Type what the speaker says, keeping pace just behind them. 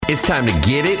It's time to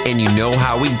get it, and you know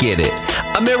how we get it.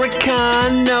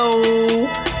 Americano,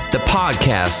 the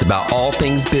podcast about all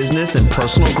things business and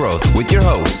personal growth with your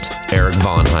host, Eric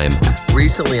Vonheim.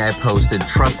 Recently, I posted,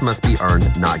 trust must be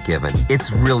earned, not given.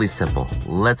 It's really simple.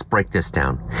 Let's break this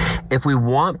down. If we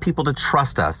want people to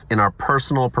trust us in our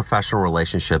personal and professional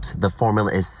relationships, the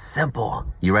formula is simple.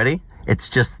 You ready? It's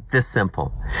just this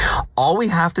simple. All we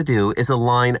have to do is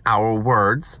align our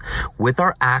words with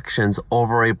our actions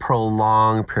over a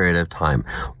prolonged period of time.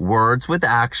 Words with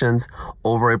actions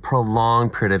over a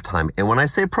prolonged period of time. And when I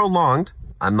say prolonged,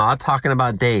 I'm not talking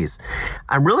about days.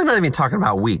 I'm really not even talking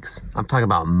about weeks. I'm talking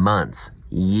about months,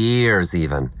 years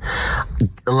even.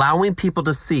 Allowing people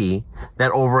to see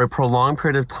that over a prolonged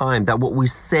period of time, that what we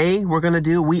say we're going to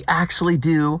do, we actually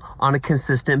do on a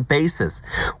consistent basis.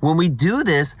 When we do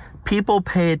this, people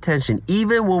pay attention.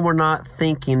 Even when we're not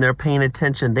thinking they're paying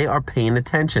attention, they are paying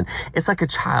attention. It's like a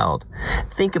child.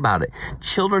 Think about it.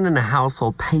 Children in a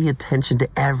household pay attention to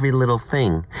every little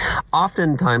thing.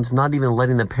 Oftentimes, not even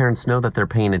letting the parents know that they're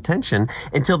paying attention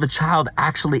until the child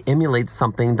actually emulates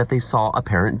something that they saw a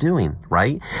parent doing,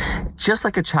 right? Just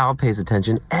like a child pays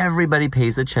attention, everybody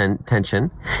pays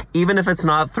attention, even if it's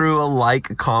not through a like,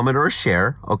 a comment, or a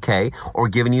share, okay, or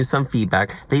giving you some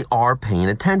feedback, they are paying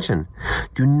attention.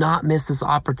 Do not miss this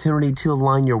opportunity to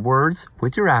align your words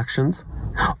with your actions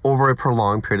over a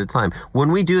prolonged period of time.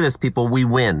 When we do this, people, we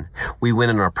win. We win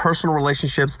in our personal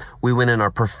relationships. We win in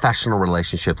our professional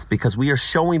relationships because we are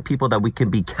showing people that we can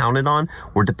be counted on,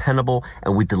 we're dependable,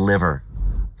 and we deliver.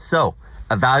 So,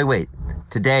 evaluate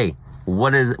today.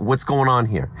 What's going on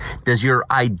here? Does your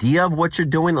idea of what you're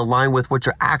doing align with what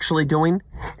you're actually doing?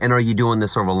 And are you doing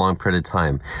this over a long period of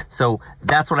time? So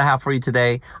that's what I have for you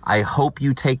today. I hope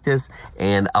you take this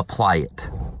and apply it.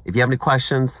 If you have any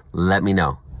questions, let me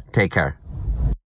know. Take care.